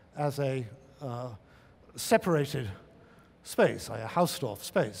as a separated space, a Hausdorff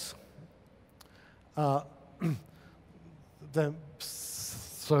space.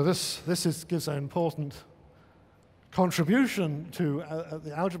 So this gives an important contribution to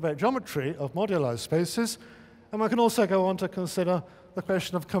the algebraic geometry of moduli spaces, and one can also go on to consider the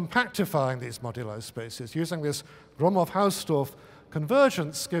question of compactifying these moduli spaces. Using this Gromov-Hausdorff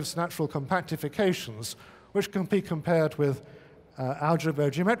convergence gives natural compactifications, which can be compared with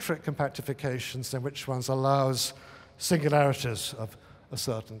algebrogeometric compactifications in which one allows singularities of a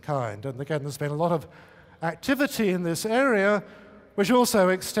certain kind. And again, there's been a lot of activity in this area, which also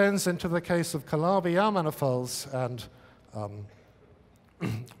extends into the case of Calabi-Yau manifolds and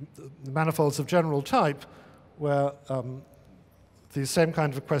the manifolds of general type, where these same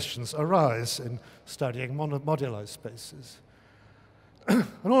kind of questions arise in studying moduli spaces. And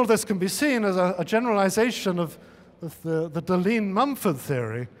all of this can be seen as a generalization of the Deligne-Mumford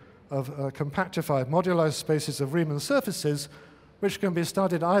theory of compactified moduli spaces of Riemann surfaces, which can be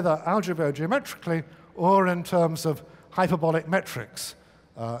studied either algebrogeometrically or in terms of hyperbolic metrics,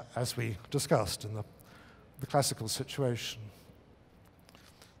 as we discussed in the classical situation.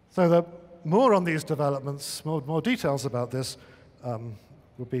 So the more on these developments, more details about this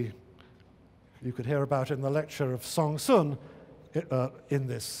you could hear about in the lecture of Song Sun in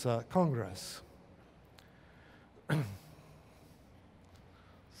this Congress.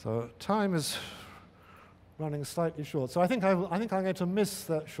 So time is running slightly short. So I think I'm going to miss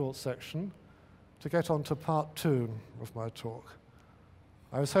that short section to get on to part 2 of my talk.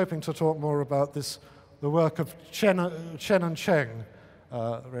 I was hoping to talk more about the work of Chen and Cheng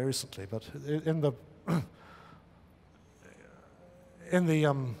very recently, but the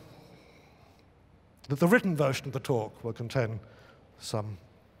written version of the talk will contain some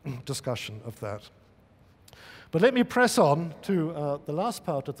discussion of that. But let me press on to the last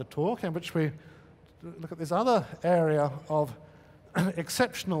part of the talk, in which we look at this other area of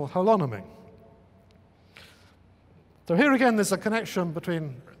exceptional holonomy. So here again, there's a connection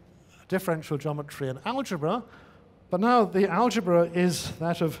between differential geometry and algebra, but now the algebra is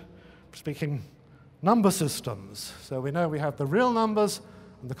that of, speaking, number systems. So we know we have the real numbers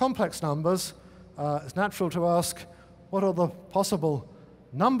and the complex numbers. It's natural to ask, what are the possible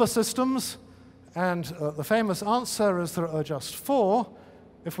number systems? And the famous answer is there are just 4.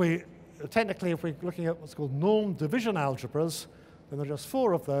 Technically, if we're looking at what's called norm division algebras, then there are just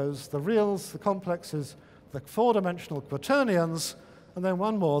 4 of those: the reals, the complexes, the 4-dimensional quaternions, and then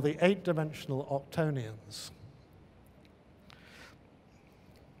one more, the 8-dimensional octonions.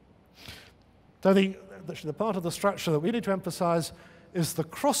 So the part of the structure that we need to emphasize is the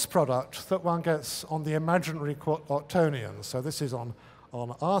cross product that one gets on the imaginary octonions. So this is on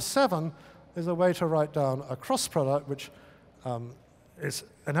R7 is a way to write down a cross product which is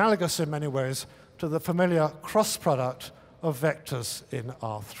analogous in many ways to the familiar cross product of vectors in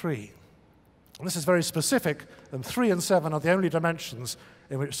R3. And this is very specific, and 3 and 7 are the only dimensions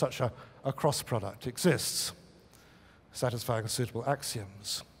in which such a cross product exists, satisfying suitable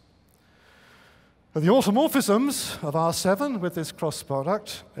axioms. The automorphisms of R7 with this cross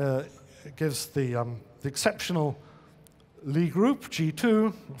product gives the exceptional Lie group,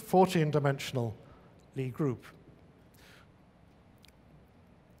 G2, 14-dimensional Lie group.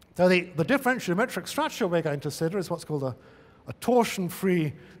 So the differential-geometric structure we're going to consider is what's called a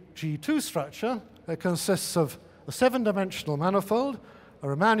torsion-free G2 structure. It consists of a 7-dimensional manifold, a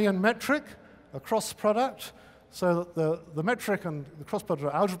Riemannian metric, a cross product, so that the metric and the cross product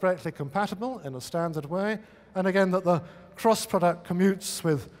are algebraically compatible in a standard way, and again that the cross product commutes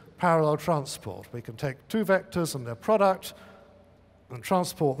with parallel transport. We can take two vectors and their product and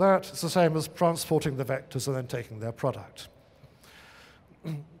transport that. It's the same as transporting the vectors and then taking their product.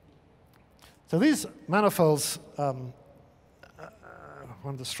 So these manifolds, one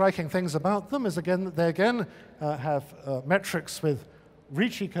of the striking things about them is again that they have metrics with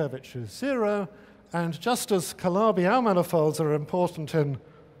Ricci curvature 0, and just as Calabi-Yau manifolds are important in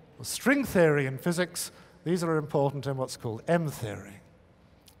string theory in physics, these are important in what's called M theory.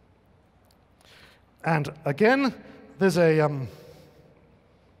 And again, there's a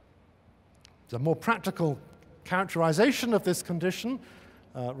more practical characterization of this condition,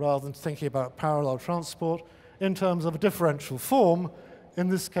 rather than thinking about parallel transport, in terms of a differential form, in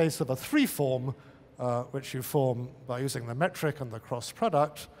this case of a three-form, which you form by using the metric and the cross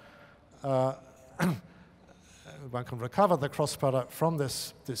product. One can recover the cross product from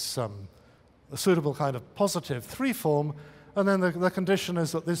this a suitable kind of positive three-form, and then the condition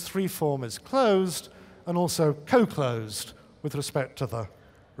is that this three-form is closed and also co-closed with respect to the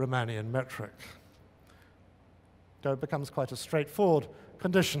Riemannian metric. So it becomes quite a straightforward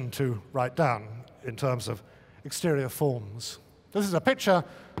condition to write down in terms of exterior forms. This is a picture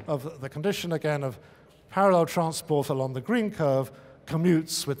of the condition, again, of parallel transport along the green curve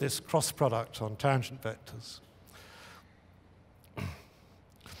commutes with this cross product on tangent vectors.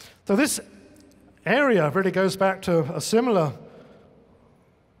 So this area really goes back to a similar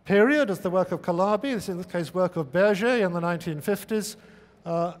period as the work of Calabi, this in this case work of Berger in the 1950s,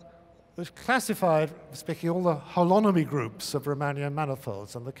 which classified, speaking all the holonomy groups of Riemannian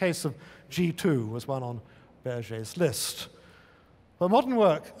manifolds, and the case of G2 was one on Berger's list. But modern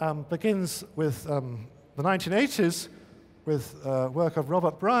work begins with the 1980s with work of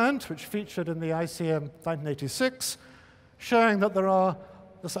Robert Bryant, which featured in the ICM 1986, showing that there are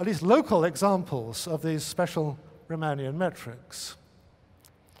at least local examples of these special Riemannian metrics.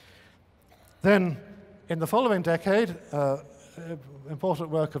 Then, in the following decade, important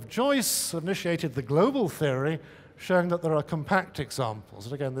work of Joyce initiated the global theory, showing that there are compact examples.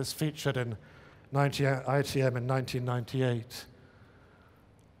 And again, this featured in ITM in 1998.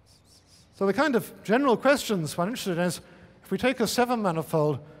 So the kind of general questions one interested in is, if we take a 7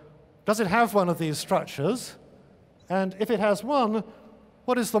 manifold, does it have one of these structures? And if it has one,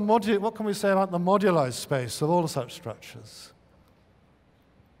 what can we say about the moduli space of all such structures?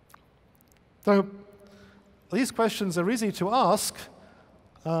 So these questions are easy to ask,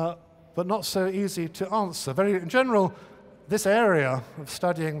 but not so easy to answer. In general, this area of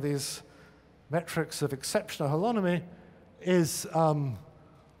studying these metrics of exceptional holonomy is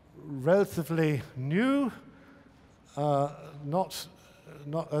relatively new, not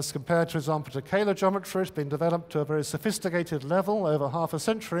as compared, for example, to Kähler geometry. It's been developed to a very sophisticated level over half a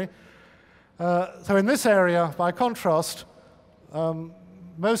century. So in this area, by contrast,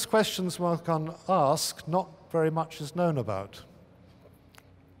 most questions one can ask, not very much is known about.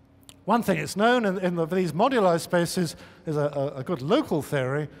 One thing is known in these moduli spaces is a good local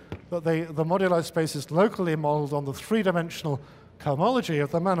theory, that the moduli space is locally modeled on the three-dimensional cohomology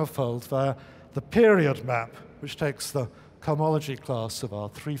of the manifold via the period map, which takes the cohomology class of our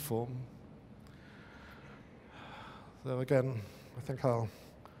three-form. So again, I think I'll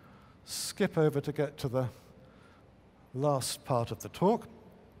skip over to get to the last part of the talk.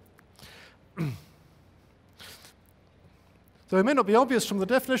 So it may not be obvious from the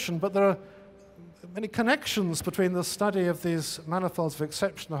definition, but there are many connections between the study of these manifolds of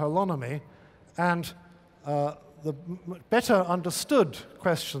exceptional holonomy and the better understood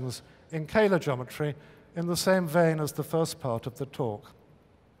questions in Kähler geometry in the same vein as the first part of the talk.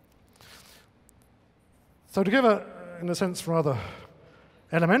 So to give in a sense, rather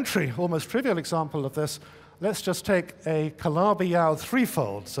elementary, almost trivial example of this, let's just take a Calabi-Yau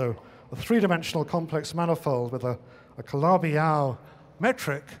threefold, so a three-dimensional complex manifold with a Calabi-Yau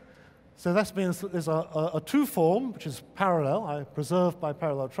metric. So that means that there's a two-form, which is parallel, preserved by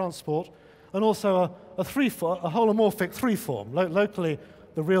parallel transport, and also a holomorphic three-form, locally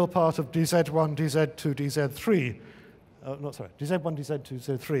the real part of dz1, dz2, dz3, dz1, dz2,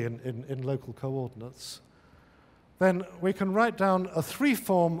 dz3 in local coordinates. Then we can write down a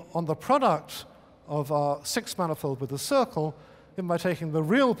three-form on the product of our 6-manifold with a circle by taking the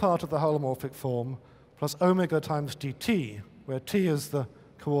real part of the holomorphic form plus omega times dt, where t is the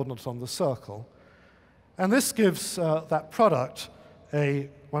coordinate on the circle. And this gives that product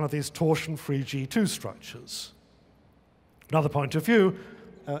one of these torsion-free G2 structures. Another point of view,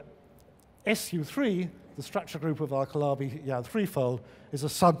 SU3, the structure group of our Calabi-Yau threefold, is a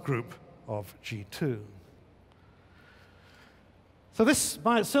subgroup of G2. So this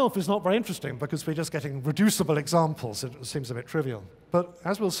by itself is not very interesting because we're just getting reducible examples. It seems a bit trivial. But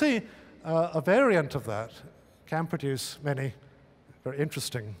as we'll see, a variant of that can produce many very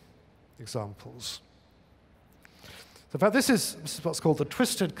interesting examples. So in fact, this is what's called the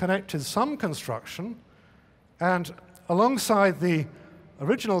twisted connected sum construction. And alongside the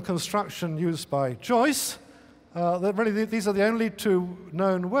original construction used by Joyce, really these are the only two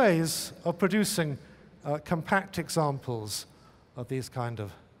known ways of producing compact examples of these kind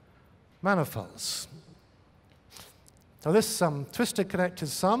of manifolds. So this twisted connected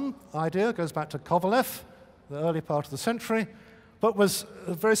sum idea goes back to Kovalev, the early part of the century, but was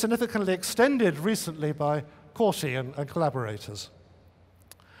very significantly extended recently by Corti and collaborators,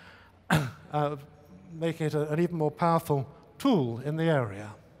 making it an even more powerful tool in the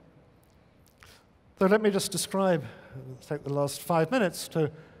area. So let me just take the last 5 minutes to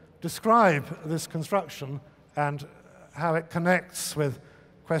describe this construction and how it connects with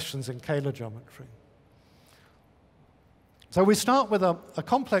questions in Kähler geometry. So we start with a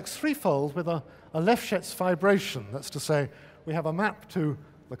complex threefold with a Lefschetz fibration. That's to say, we have a map to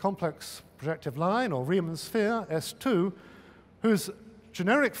the complex projective line, or Riemann sphere, S2, whose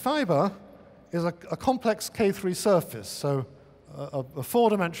generic fiber is a complex K3 surface, so a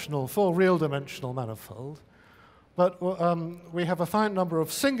four-dimensional, four real-dimensional manifold. But we have a finite number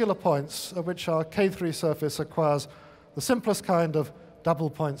of singular points at which our K3 surface acquires the simplest kind of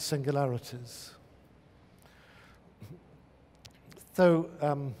double-point singularities. So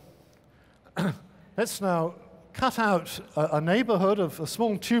let's now cut out a neighborhood of a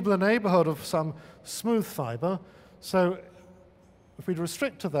small tubular neighborhood of some smooth fiber. So if we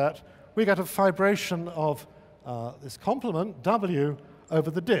restrict to that, we get a fibration of this complement, W,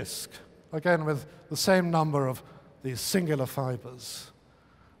 over the disk, again with the same number of these singular fibers.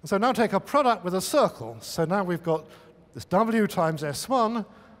 And so now take a product with a circle. So now we've got this W times S1,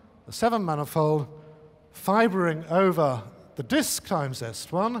 the 7 manifold, fibering over the disk times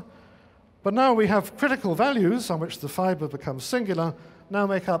S1. But now we have critical values on which the fiber becomes singular, now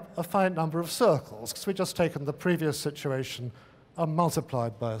make up a finite number of circles, because we've just taken the previous situation and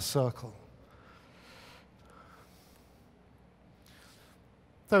multiplied by a circle.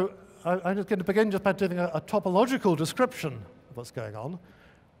 So I'm just going to begin just by doing a topological description of what's going on.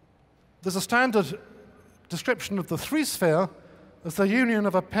 There's a standard description of the three-sphere as the union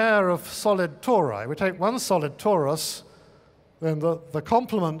of a pair of solid tori. We take one solid torus, then the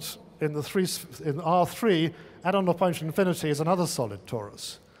complement in R3 add on the point of infinity is another solid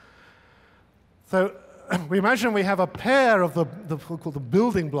torus. So we imagine we have a pair of the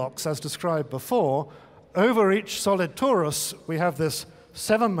building blocks as described before. Over each solid torus, we have this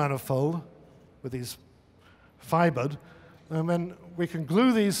 7 manifold with these fibered, and then we can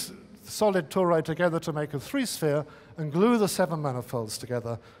glue these solid tori together to make a three-sphere and glue the 7 manifolds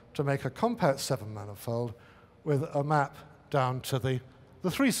together to make a compact 7 manifold with a map down to the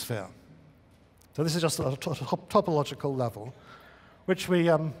three-sphere. So this is just a topological level, which we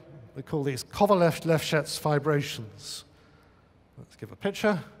call these Kovalev-Lefschetz fibrations. Let's give a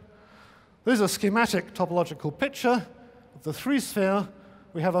picture. This is a schematic topological picture of the three-sphere.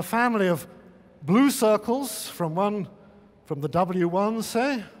 We have a family of blue circles from the W1,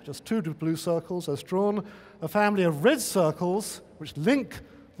 say, just 2 blue circles as drawn, a family of red circles which link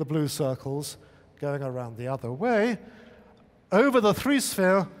the blue circles going around the other way. Over the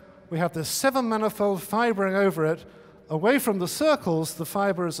three-sphere, we have this 7 manifold fibering over it. Away from the circles, the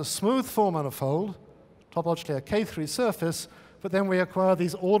fiber is a smooth 4 manifold, topologically a K3 surface, but then we acquire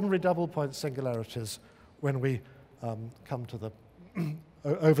these ordinary double-point singularities when we come to the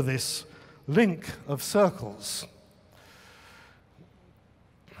over this link of circles.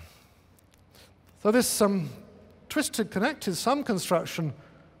 So this twisted connected sum construction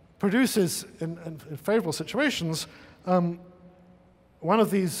produces, in favorable situations, one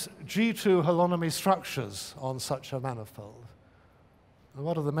of these G2 holonomy structures on such a manifold. And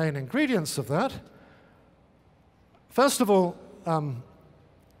what are the main ingredients of that? First of all,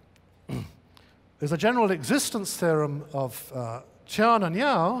 there's a general existence theorem of Qian and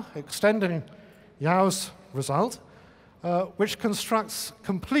Yao, extending Yao's result, which constructs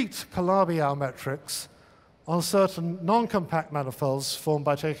complete Calabi-Yau metrics on certain non-compact manifolds formed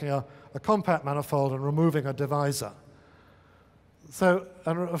by taking a compact manifold and removing a divisor. So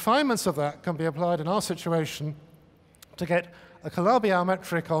refinements of that can be applied in our situation to get a Calabi-Yau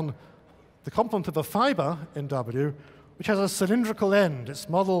metric on the complement of a fiber in W, which has a cylindrical end.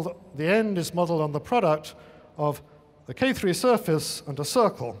 The end is modeled on the product of the K3 surface and a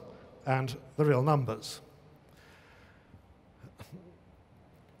circle and the real numbers.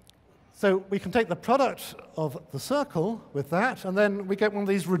 So we can take the product of the circle with that, and then we get one of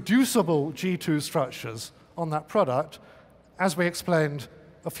these reducible G2 structures on that product, as we explained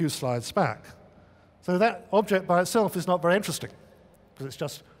a few slides back. So that object by itself is not very interesting, because it's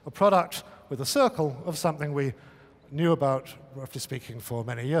just a product with a circle of something we knew about, roughly speaking, for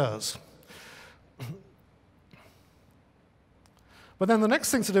many years. But then the next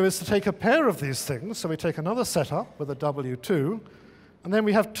thing to do is to take a pair of these things. So we take another setup with a W2, and then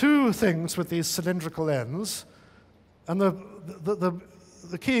we have two things with these cylindrical ends. And the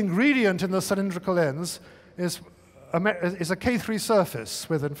key ingredient in the cylindrical ends is a K3 surface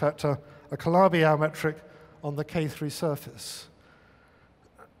with, in fact, a Kähler-geometric on the K3 surface.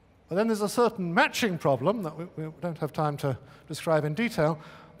 But then there's a certain matching problem that we don't have time to describe in detail,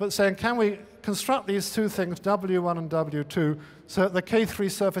 but saying, can we construct these two things, W1 and W2, so that the K3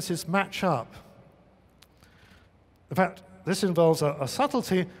 surfaces match up? In fact, this involves a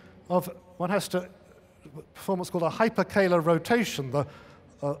subtlety of one has to perform what's called a hyperkähler rotation.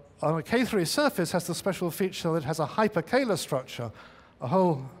 On a K3 surface has the special feature that it has a hyperkähler structure,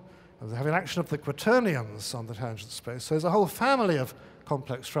 they have an action of the quaternions on the tangent space. So there's a whole family of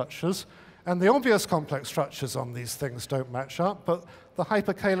complex structures, and the obvious complex structures on these things don't match up, but the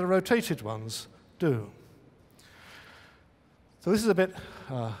hyperkähler rotated ones do. So this is a bit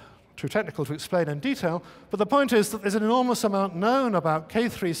too technical to explain in detail, but the point is that there's an enormous amount known about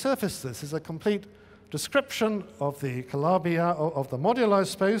K3 surfaces. This is a complete description of the Kähler of the moduli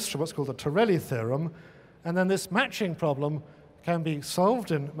space through what's called the Torelli theorem, and then this matching problem can be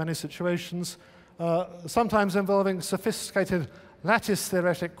solved in many situations, sometimes involving sophisticated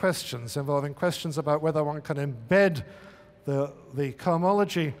lattice-theoretic questions, involving questions about whether one can embed the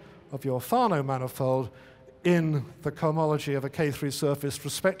cohomology of your Fano manifold in the cohomology of a K3 surface,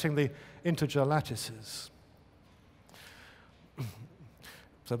 respecting the integer lattices.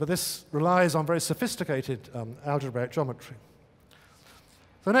 But this relies on very sophisticated algebraic geometry.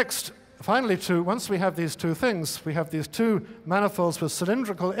 So next, finally, once we have these two things, we have these two manifolds with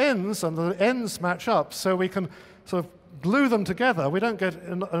cylindrical ends, and the ends match up, so we can sort of glue them together. We don't get,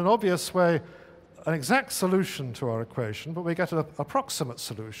 in an obvious way, an exact solution to our equation, but we get an approximate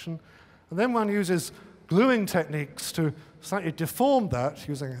solution. And then one uses gluing techniques to slightly deform that,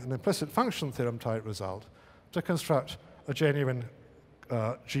 using an implicit function theorem type result, to construct a genuine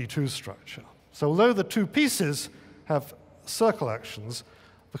G2 structure. So although the two pieces have circle actions,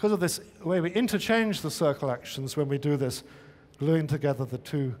 because of this way we interchange the circle actions when we do this gluing together the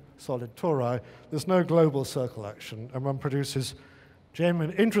two solid tori, there's no global circle action, and one produces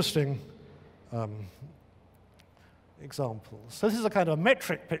genuine interesting examples. So this is a kind of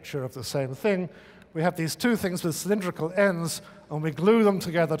metric picture of the same thing. We have these two things with cylindrical ends, and we glue them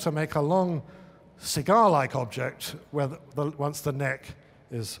together to make a long cigar-like object where once the neck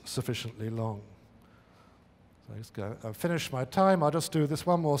is sufficiently long. So I've finished my time. I'll just do this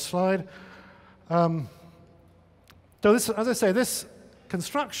one more slide. So this, as I say, this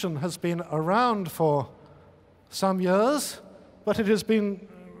construction has been around for some years, but it has been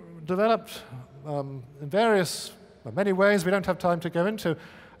developed in many ways we don't have time to go into,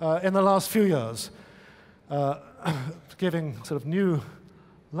 in the last few years, giving sort of new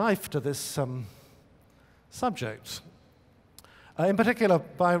life to this subject. In particular,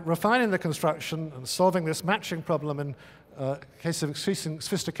 by refining the construction and solving this matching problem in case of increasing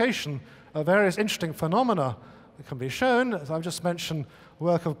sophistication, various interesting phenomena can be shown. As I've just mentioned,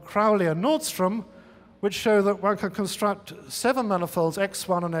 work of Crowley and Nordstrom, which show that one can construct 7 manifolds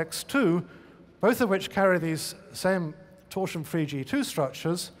x1 and x2, both of which carry these same torsion-free G2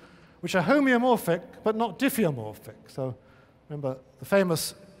 structures, which are homeomorphic but not diffeomorphic. So remember the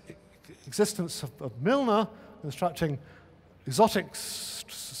famous existence of Milnor constructing exotic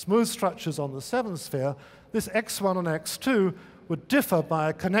smooth structures on the 7th sphere. This x1 and x2 would differ by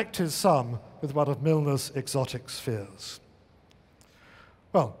a connected sum with one of Milnor's exotic spheres.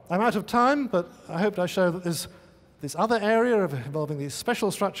 Well, I'm out of time, but I hope I show that there's this other area involving these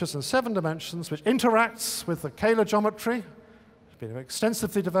special structures in 7 dimensions, which interacts with the Kähler geometry. It's been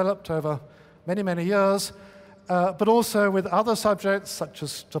extensively developed over many, many years, but also with other subjects such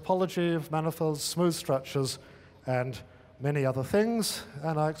as topology of manifolds, smooth structures, and many other things.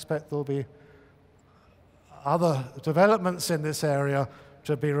 And I expect there'll be other developments in this area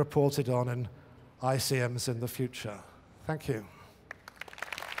to be reported on in ICMs in the future. Thank you.